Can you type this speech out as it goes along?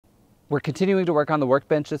We're continuing to work on the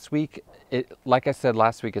workbench this week. Like I said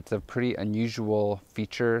last week, it's a pretty unusual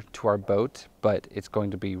feature to our boat, but it's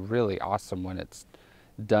going to be really awesome when it's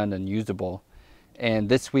done and usable. And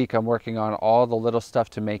this week I'm working on all the little stuff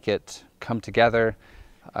to make it come together.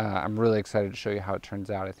 I'm really excited to show you how it turns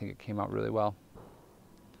out. I think it came out really well.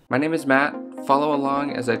 My name is Matt. Follow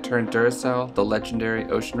along as I turn Duracell, the legendary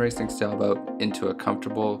ocean racing sailboat, into a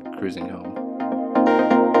comfortable cruising home.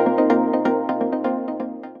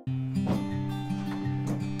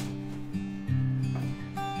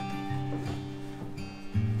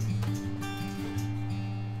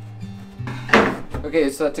 Okay,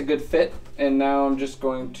 so that's a good fit, and now I'm just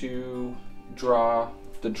going to draw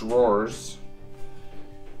the drawers,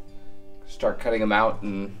 start cutting them out,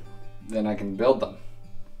 and then I can build them.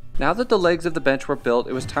 Now that the legs of the bench were built,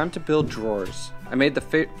 it was time to build drawers. I made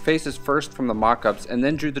the faces first from the mock-ups and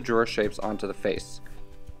then drew the drawer shapes onto the face.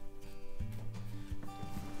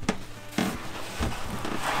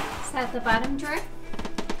 Is that the bottom drawer?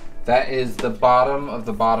 That is the bottom of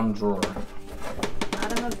the bottom drawer.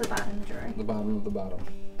 Bottom of the bottom drawer. The bottom of the bottom.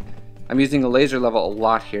 I'm using a laser level a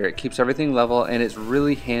lot here. It keeps everything level, and it's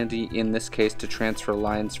really handy in this case to transfer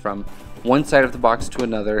lines from one side of the box to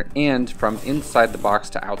another and from inside the box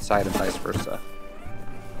to outside and vice versa.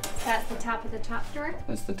 Is that the top of the top drawer?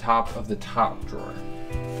 That's the top of the top drawer.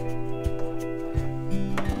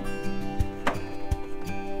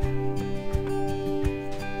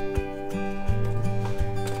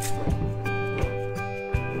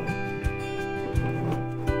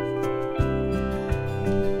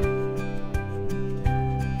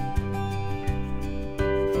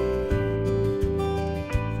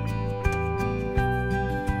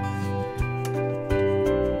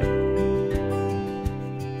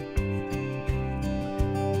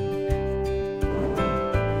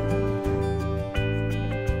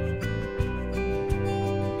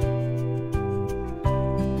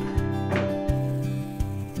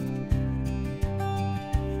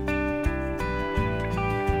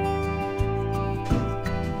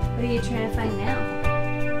 What are you trying to find now?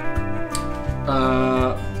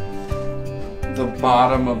 The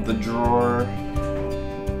bottom of the drawer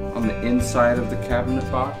on the inside of the cabinet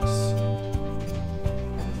box.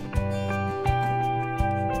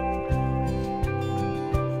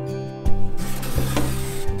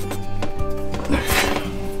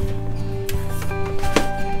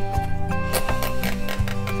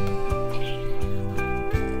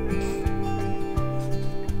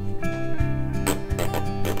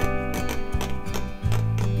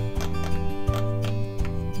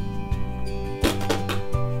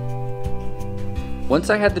 Once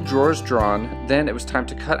I had the drawers drawn, then it was time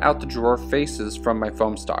to cut out the drawer faces from my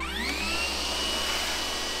foam stock.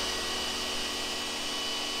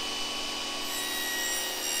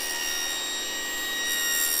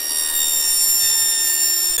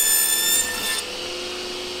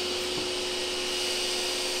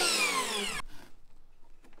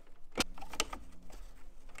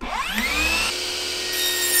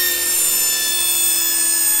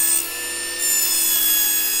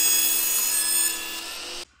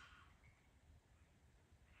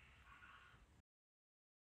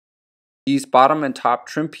 These bottom and top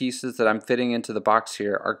trim pieces that I'm fitting into the box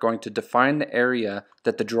here are going to define the area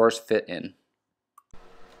that the drawers fit in.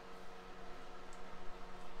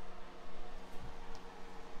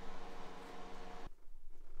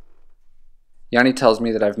 Yanni tells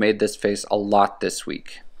me that I've made this face a lot this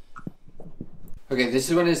week. Okay, this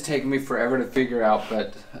is one it's taken me forever to figure out,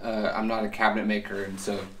 but I'm not a cabinet maker, and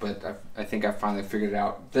so, but I think I finally figured it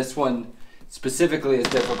out. This one specifically is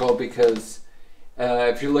difficult because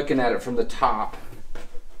if you're looking at it from the top,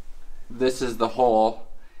 this is the hole.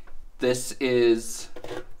 This is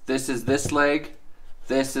this leg.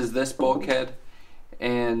 This is this bulkhead,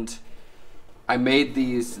 and I made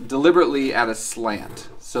these deliberately at a slant,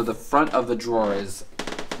 so the front of the drawer is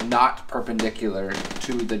not perpendicular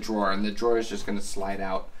to the drawer, and the drawer is just going to slide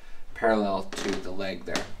out parallel to the leg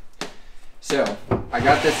there. So I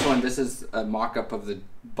got this one. This is a mock-up of the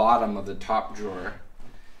bottom of the top drawer.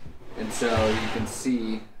 And so you can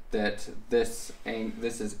see that this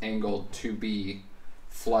is angled to be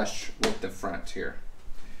flush with the front here.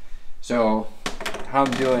 So how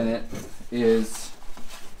I'm doing it is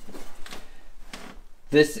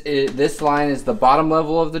this line is the bottom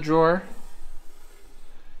level of the drawer,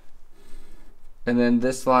 and then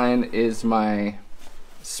this line is my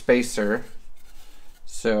spacer.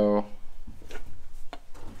 So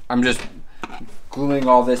I'm just gluing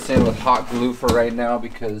all this in with hot glue for right now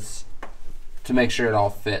because to make sure it all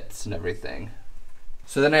fits and everything.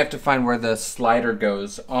 So then I have to find where the slider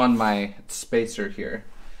goes on my spacer here.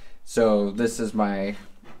 So this is my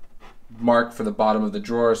mark for the bottom of the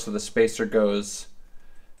drawer, so the spacer goes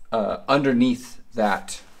underneath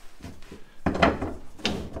that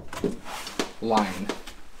line.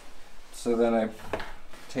 So then I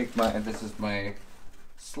take this is my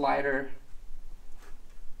slider.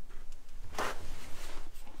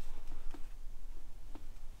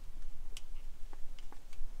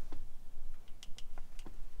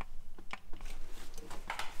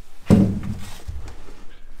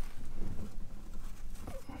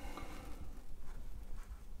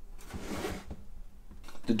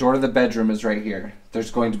 The door to the bedroom is right here. There's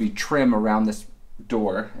going to be trim around this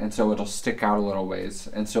door, and so it'll stick out a little ways.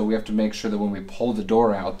 And so we have to make sure that when we pull the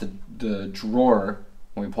door out, the drawer,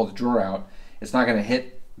 when we pull the drawer out, it's not going to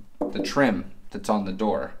hit the trim that's on the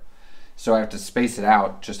door. So I have to space it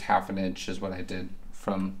out just 1/2 inch is what I did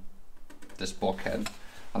from this bulkhead.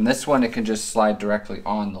 On this one, it can just slide directly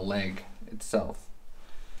on the leg itself.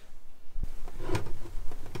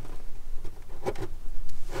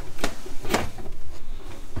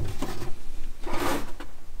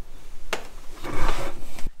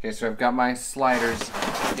 Okay, so I've got my sliders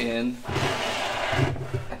in,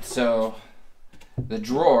 and so the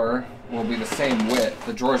drawer will be the same width.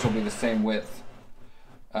 The drawers will be the same width.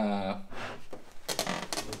 The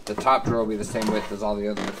top drawer will be the same width as all the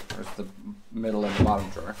other, or the middle and the bottom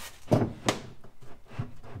drawer.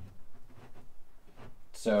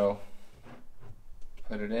 So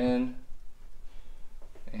put it in,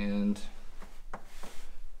 and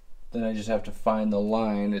then I just have to find the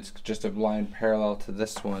line. It's just a line parallel to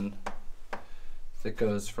this one that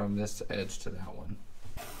goes from this edge to that one.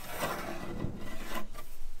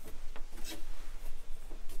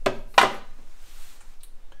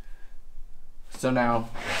 So now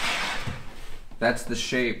that's the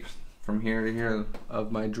shape from here to here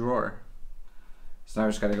of my drawer. So now I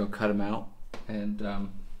just gotta go cut them out and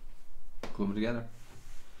glue them together.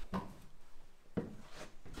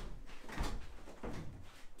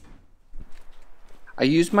 I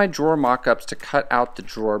used my drawer mock-ups to cut out the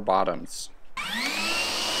drawer bottoms.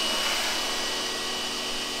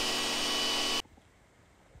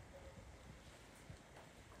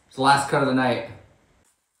 It's the last cut of the night.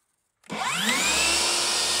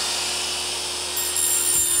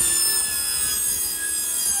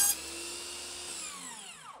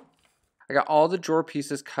 I got all the drawer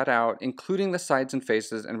pieces cut out, including the sides and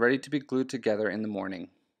faces, and ready to be glued together in the morning.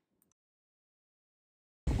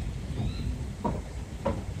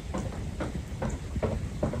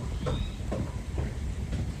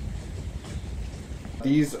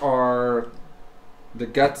 These are the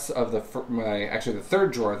guts of the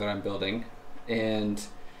third drawer that I'm building, and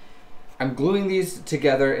I'm gluing these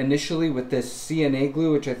together initially with this CNA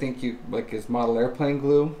glue, which I think is model airplane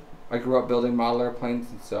glue. I grew up building model airplanes,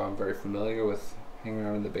 and so I'm very familiar with hanging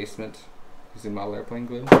around in the basement using model airplane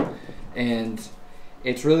glue. And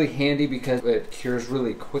it's really handy because it cures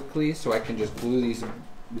really quickly, so I can just glue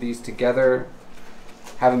these together,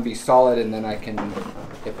 have them be solid, and then I can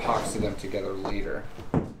epoxy them together later.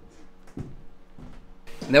 And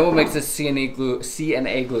then what makes this CNA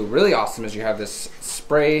glue really awesome is you have this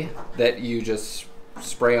spray that you just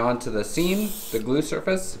spray onto the seam, the glue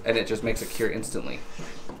surface, and it just makes it cure instantly.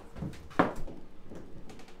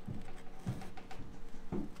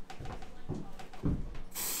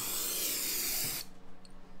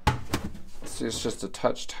 It's just a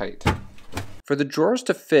touch tight. For the drawers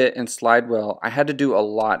to fit and slide well, I had to do a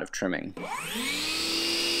lot of trimming.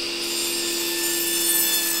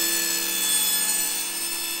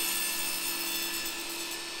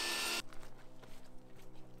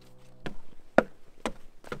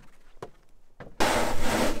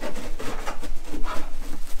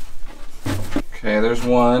 Okay, there's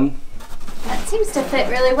one. That seems to fit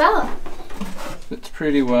really well. Fits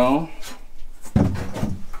pretty well.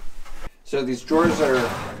 So these drawers are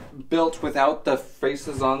built without the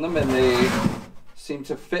faces on them, and they seem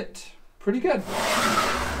to fit pretty good.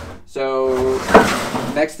 So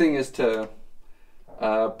next thing is to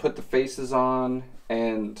put the faces on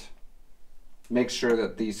and make sure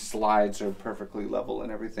that these slides are perfectly level and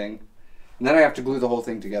everything. And then I have to glue the whole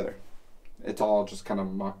thing together. It's all just kind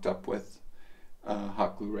of mocked up with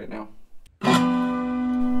hot glue right now.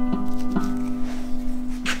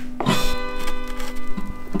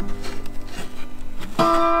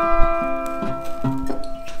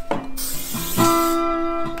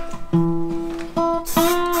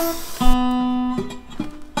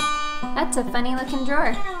 That's a funny looking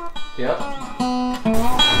drawer. Yep.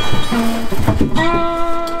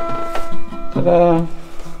 Ta-da!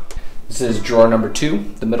 This is drawer number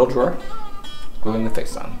 2, the middle drawer. Gluing the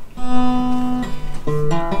face on.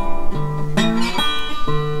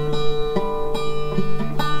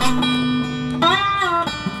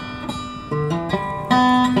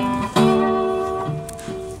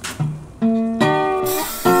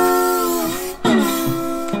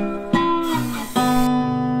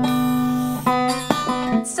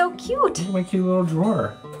 cute. Look at my cute little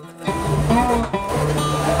drawer.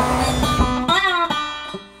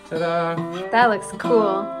 Ta-da! That looks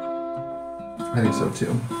cool. I think so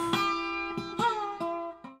too.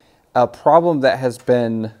 A problem that has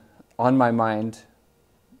been on my mind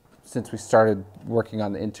since we started working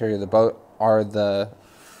on the interior of the boat are the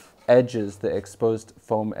edges, the exposed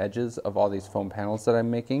foam edges of all these foam panels that I'm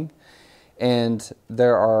making. And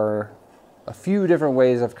there are a few different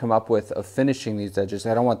ways I've come up with of finishing these edges.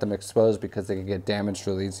 I don't want them exposed because they can get damaged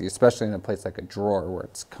really easy, especially in a place like a drawer where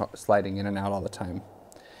it's sliding in and out all the time.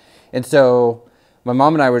 And so my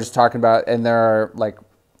mom and I were just talking about, and there are like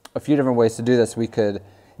a few different ways to do this. We could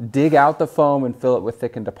dig out the foam and fill it with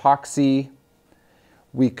thickened epoxy.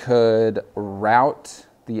 We could route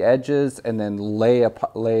the edges and then lay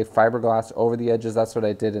fiberglass over the edges. That's what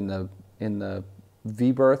I did in the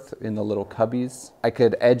V-berth, in the little cubbies. I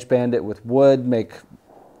could edge band it with wood, make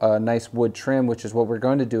a nice wood trim, which is what we're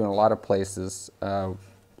going to do in a lot of places,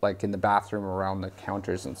 like in the bathroom, around the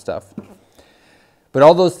counters and stuff. But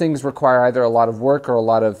all those things require either a lot of work or a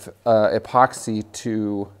lot of epoxy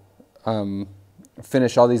to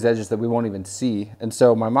finish all these edges that we won't even see. And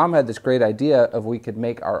so my mom had this great idea of we could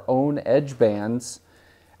make our own edge bands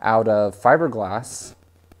out of fiberglass,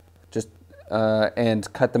 just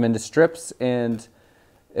and cut them into strips and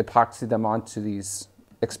epoxy them onto these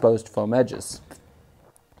exposed foam edges.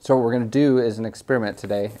 So what we're going to do is an experiment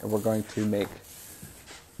today, and we're going to make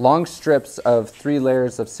long strips of 3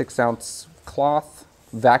 layers of 6-ounce cloth,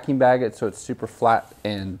 vacuum bag it so it's super flat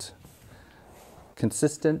and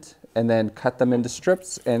consistent, and then cut them into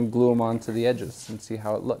strips and glue them onto the edges and see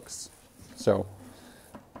how it looks. So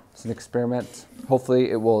it's an experiment. Hopefully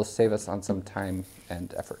it will save us on some time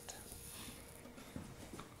and effort.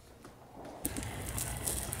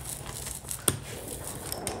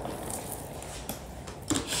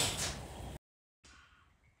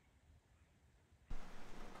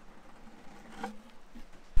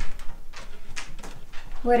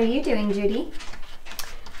 What are you doing, Judy?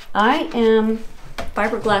 I am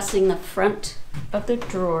fiberglassing the front of the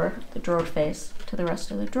drawer face, to the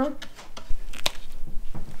rest of the drawer.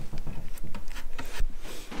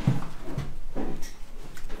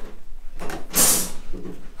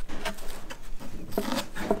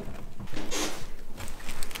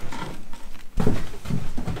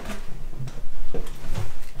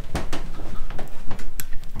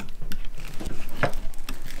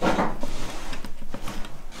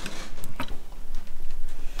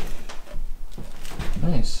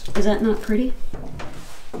 Nice. Is that not pretty?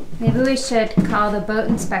 Maybe we should call the boat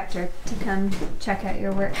inspector to come check out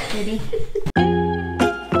your work, Judy.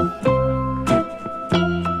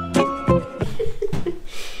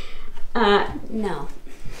 No.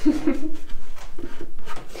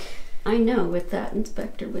 I know what that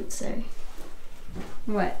inspector would say.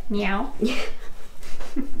 What, meow?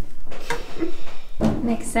 I'm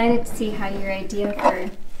excited to see how your idea for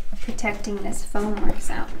protecting this foam works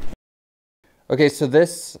out. Okay, so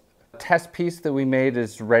this test piece that we made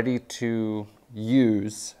is ready to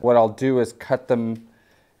use. What I'll do is cut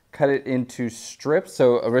it into strips.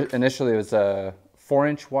 So initially it was a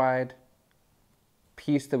 4-inch wide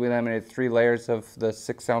piece that we laminated 3 layers of the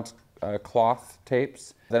 6-ounce cloth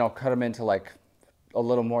tapes. Then I'll cut them into like a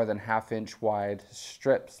little more than 1/2-inch wide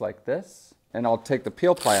strips like this. And I'll take the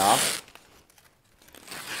peel ply off,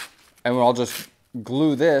 and I'll just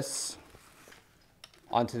glue this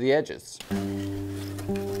onto the edges.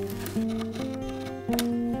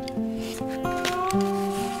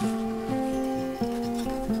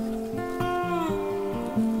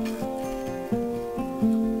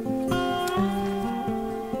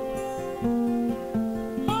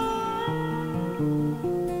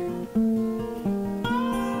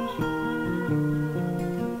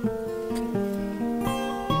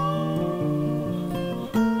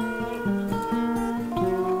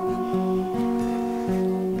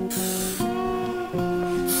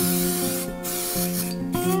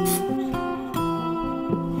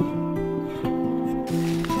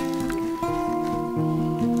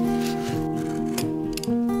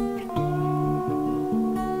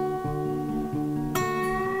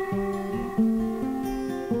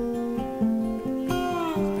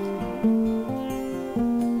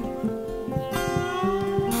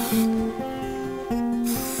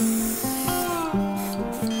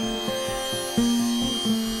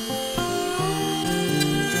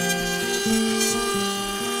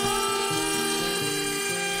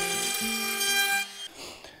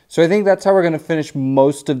 So I think that's how we're going to finish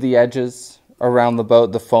most of the edges around the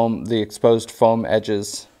boat, the exposed foam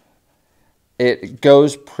edges. It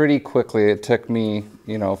goes pretty quickly. It took me,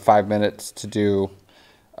 5 minutes to do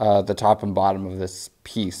the top and bottom of this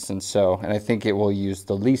piece. And I think it will use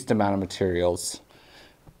the least amount of materials,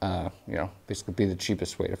 you know, basically be the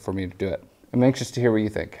cheapest way for me to do it. I'm anxious to hear what you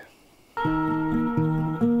think.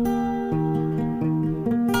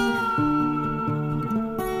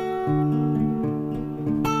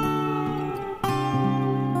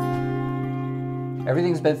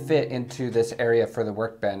 Everything's been fit into this area for the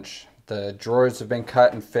workbench. The drawers have been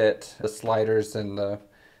cut and fit, the sliders and the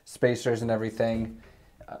spacers and everything.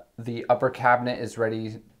 The upper cabinet is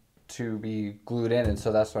ready to be glued in, and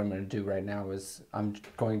so that's what I'm going to do right now. Is I'm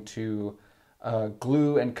going to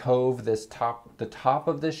glue and cove the top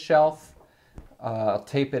of this shelf. I'll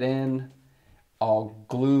tape it in. I'll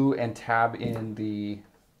glue and tab in the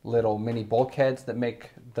little mini bulkheads that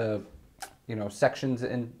make the, you know, sections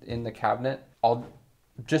in the cabinet. I'll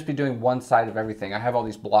just be doing one side of everything. I have all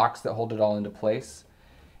these blocks that hold it all into place,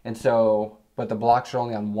 and so, but the blocks are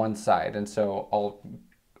only on one side, and so I'll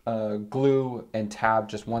glue and tab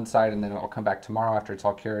just one side, and then I'll come back tomorrow after it's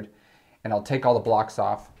all cured, and I'll take all the blocks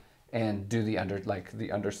off and do the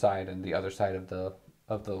underside and the other side of the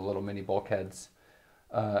little mini bulkheads,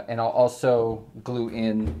 and I'll also glue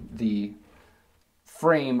in the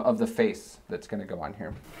frame of the face that's going to go on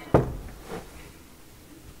here.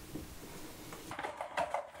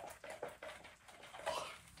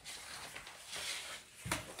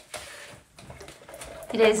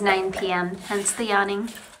 It is 9 p.m., hence the yawning.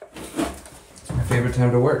 My favorite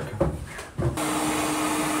time to work.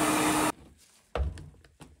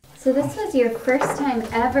 So this was your first time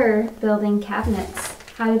ever building cabinets.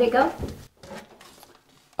 How did it go?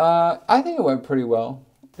 I think it went pretty well.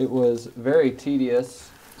 It was very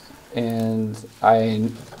tedious, and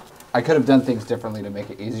I could have done things differently to make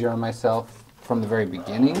it easier on myself from the very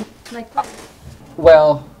beginning. Like what?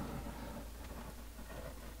 Well,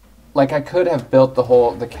 like I could have built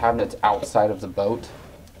the cabinets outside of the boat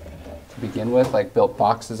to begin with, like built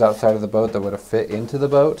boxes outside of the boat that would have fit into the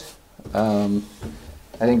boat. I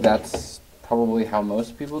think that's probably how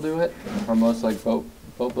most people do it, or most like boat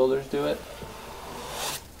builders do it.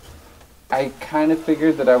 I kind of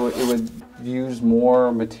figured that it would use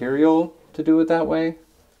more material to do it that way,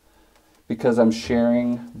 because I'm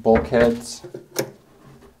sharing bulkheads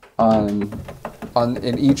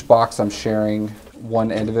in each box. I'm sharing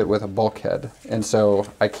one end of it with a bulkhead, and so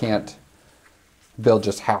I can't build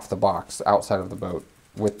just half the box outside of the boat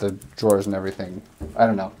with the drawers and everything. I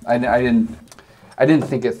don't know. I didn't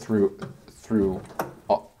think it through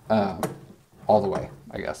all the way,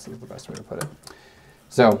 I guess is the best way to put it.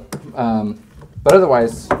 So, but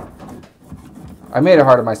otherwise, I made it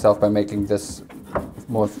hard on myself by making this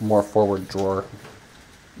more forward drawer,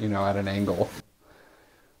 you know, at an angle.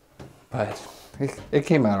 But it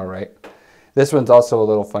came out all right. This one's also a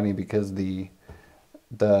little funny because the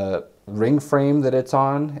ring frame that it's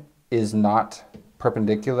on is not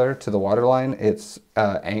perpendicular to the waterline. It's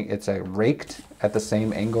raked at the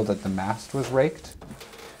same angle that the mast was raked,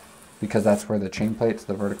 because that's where the chain plates,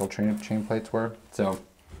 the vertical chain plates were. So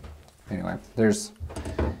anyway,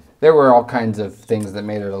 there were all kinds of things that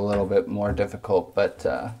made it a little bit more difficult, but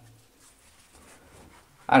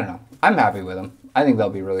I don't know. I'm happy with them. I think they'll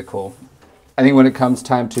be really cool. I think when it comes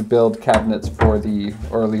time to build cabinets for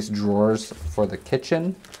or at least drawers for the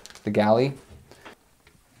kitchen, the galley,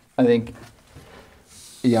 I think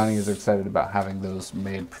Yanni is excited about having those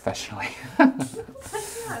made professionally.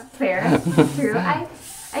 That's not fair. True. I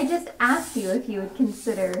just asked you if you would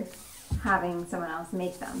consider having someone else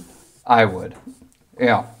make them. I would.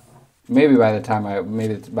 Yeah. Maybe by the time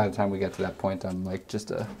we get to that point, I'm like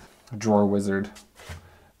just a drawer wizard,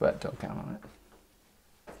 but don't count on it.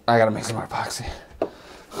 I gotta make some more epoxy.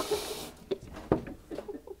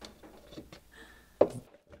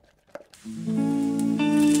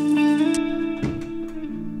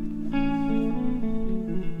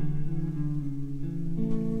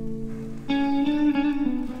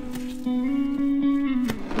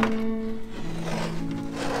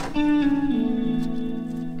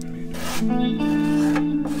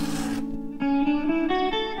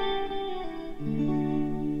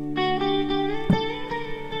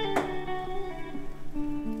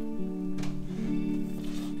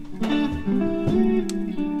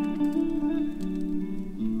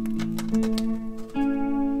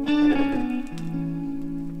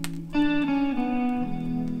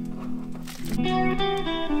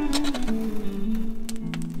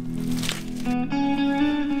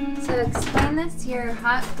 Explain this, you're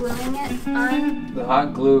hot gluing it on? The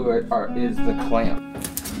hot glue is the clamp.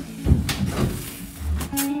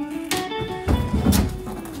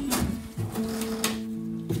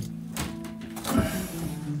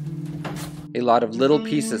 A lot of little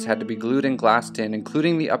pieces had to be glued and glassed in,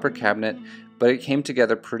 including the upper cabinet, but it came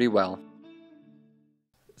together pretty well.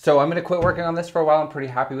 So I'm going to quit working on this for a while. I'm pretty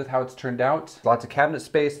happy with how it's turned out. Lots of cabinet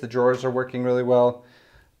space. The drawers are working really well.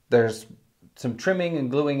 There's some trimming and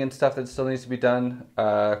gluing and stuff that still needs to be done.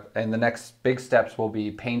 And the next big steps will be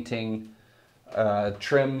painting.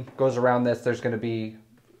 Trim goes around this. There's going to be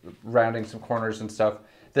rounding some corners and stuff.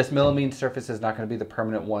 This melamine surface is not going to be the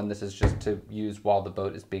permanent one. This is just to use while the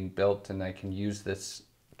boat is being built, and I can use this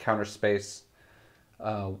counter space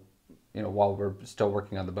while we're still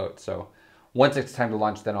working on the boat. So once it's time to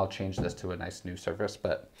launch, then I'll change this to a nice new surface.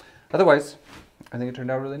 But otherwise, I think it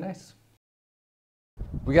turned out really nice.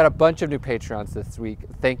 We got a bunch of new Patreons this week.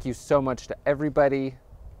 Thank you so much to everybody.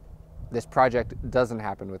 This project doesn't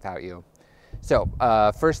happen without you. So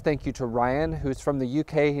first, thank you to Ryan, who's from the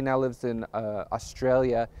UK. He now lives in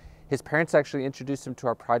Australia. His parents actually introduced him to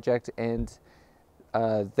our project, and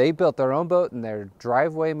they built their own boat in their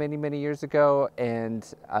driveway many, many years ago,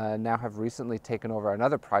 and now have recently taken over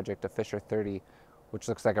another project, a Fisher 30, which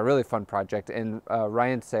looks like a really fun project. And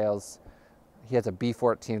Ryan sails, he has a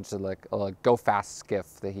B-14, so like a go-fast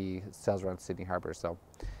skiff that he sails around Sydney Harbor. So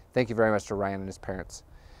thank you very much to Ryan and his parents.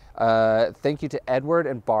 Thank you to Edward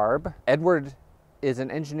and Barb. Edward is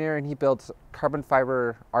an engineer, and he builds carbon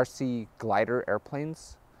fiber RC glider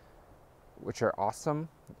airplanes, which are awesome.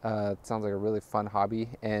 It sounds like a really fun hobby,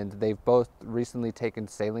 and they've both recently taken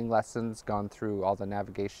sailing lessons, gone through all the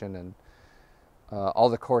navigation and all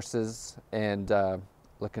the courses, and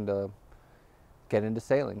looking to get into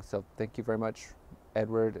sailing. So thank you very much,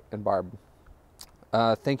 Edward and Barb.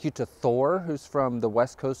 Thank you to Thor, who's from the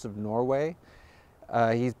west coast of Norway.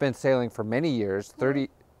 He's been sailing for many years.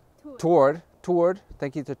 Tord.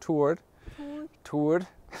 Thank you to Tord.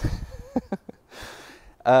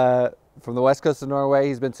 From the west coast of Norway,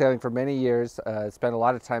 he's been sailing for many years. Spent a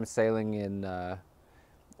lot of time sailing in the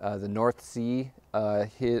North Sea.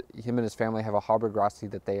 Him and his family have a Halberg Rossi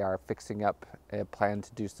that they are fixing up and plan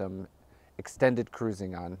to do some extended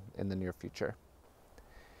cruising on in the near future.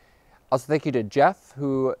 Also, thank you to Jeff,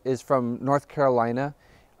 who is from North Carolina.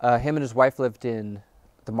 Him and his wife lived in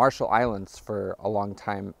the Marshall Islands for a long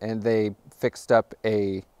time, and they fixed up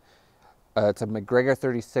it's a McGregor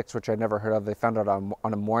 36, which I'd never heard of. They found it on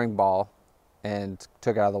a mooring ball and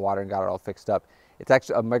took it out of the water and got it all fixed up. It's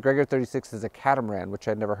actually, a McGregor 36 is a catamaran, which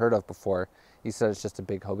I'd never heard of before. He said it's just a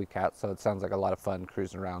big Hobie cat, so it sounds like a lot of fun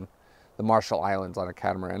cruising around the Marshall Islands on a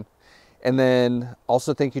catamaran. And then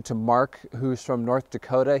also thank you to Mark, who's from North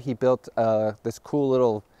Dakota. He built this cool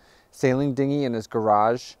little sailing dinghy in his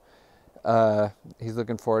garage. He's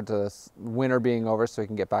looking forward to this winter being over so he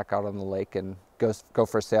can get back out on the lake and go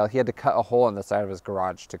for a sail. He had to cut a hole in the side of his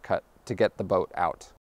garage to get the boat out.